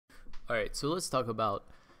Alright, so let's talk about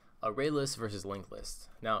ArrayList versus LinkedList.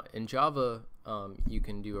 Now, in Java, you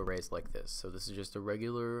can do arrays like this. So this is just a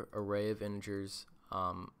regular array of integers.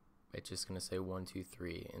 It's just going to say 1, 2,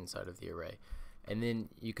 3 inside of the array. And then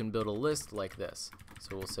you can build a list like this.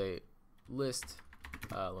 So we'll say list,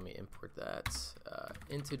 let me import that,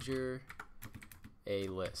 integer a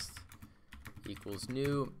list equals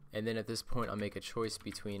new. And then at this point, I'll make a choice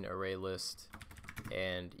between ArrayList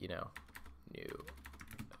and,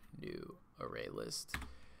 new ArrayList.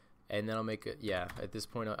 And then I'll make it, at this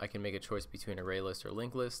point I can make a choice between ArrayList or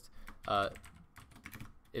LinkedList.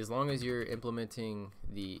 As long as you're implementing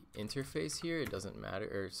the interface here, it doesn't matter,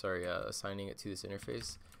 or sorry, assigning it to this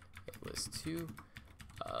interface, list2,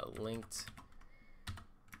 linked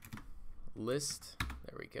list,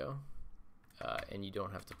 there we go. And you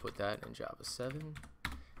don't have to put that in Java 7.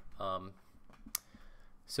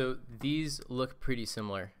 So these look pretty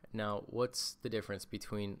similar. Now, what's the difference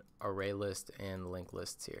between ArrayList and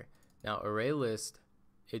LinkedList here? Now, ArrayList,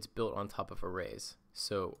 it's built on top of arrays.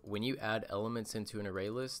 So when you add elements into an array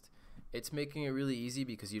list, it's making it really easy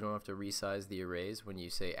because you don't have to resize the arrays when you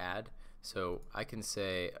say add. So I can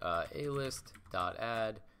say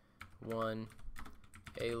alist.add 1,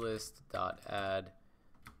 alist.add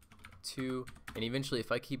 2, and eventually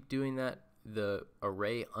if I keep doing that, the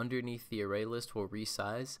array underneath the array list will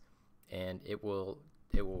resize, and it will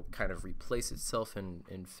kind of replace itself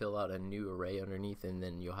and fill out a new array underneath, and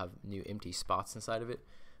then you'll have new empty spots inside of it.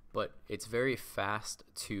 But it's very fast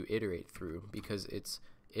to iterate through because it's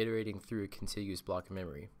iterating through a contiguous block of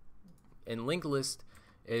memory. And LinkedList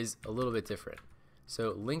is a little bit different.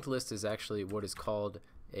 So LinkedList is actually what is called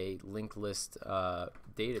a linked list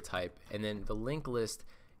data type, and then the linked list,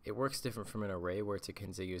 it works different from an array where it's a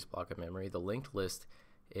contiguous block of memory. The linked list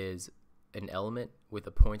is an element with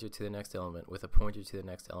a pointer to the next element, with a pointer to the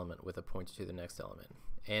next element, with a pointer to the next element.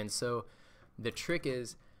 And so the trick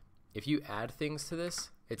is, if you add things to this,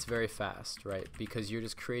 it's very fast, right? Because you're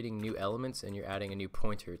just creating new elements and you're adding a new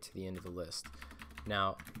pointer to the end of the list.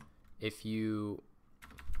 Now, if you,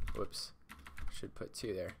 whoops, should put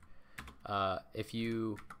 2 there. If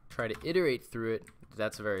you try to iterate through it,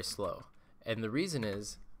 that's very slow. And the reason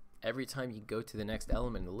is, every time you go to the next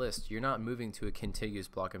element in the list, you're not moving to a contiguous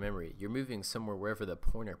block of memory. You're moving somewhere wherever the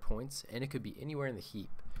pointer points, and it could be anywhere in the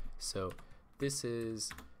heap. So this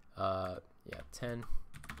is 10.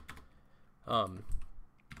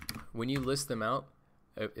 When you list them out,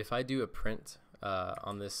 if I do a print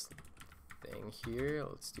on this thing here,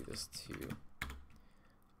 let's do this too.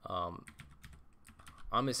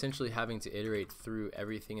 I'm essentially having to iterate through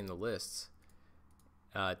everything in the lists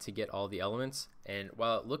to get all the elements, and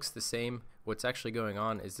while it looks the same, what's actually going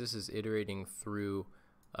on is this is iterating through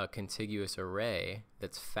a contiguous array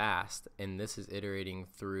that's fast, and this is iterating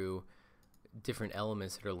through different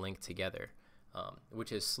elements that are linked together,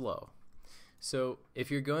 which is slow. So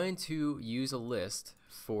if you're going to use a list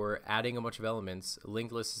for adding a bunch of elements,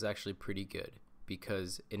 linked list is actually pretty good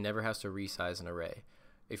because it never has to resize an array.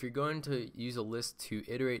 If you're going to use a list to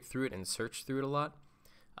iterate through it and search through it a lot,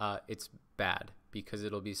 it's bad because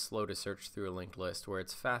it'll be slow to search through a linked list, where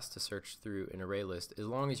it's fast to search through an array list as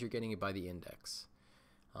long as you're getting it by the index.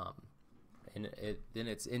 Then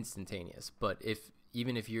it's instantaneous. But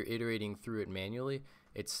even if you're iterating through it manually,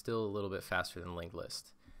 it's still a little bit faster than linked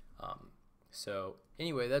list. So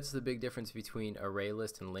anyway, that's the big difference between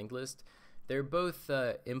ArrayList and LinkedList. They're both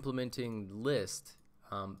implementing list,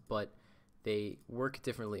 but they work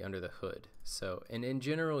differently under the hood. So, and in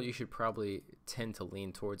general, you should probably tend to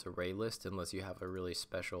lean towards ArrayList unless you have a really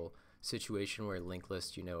special situation where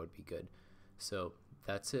LinkedList would be good. So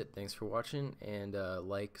that's it. Thanks for watching, and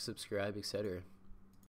like, subscribe, etc.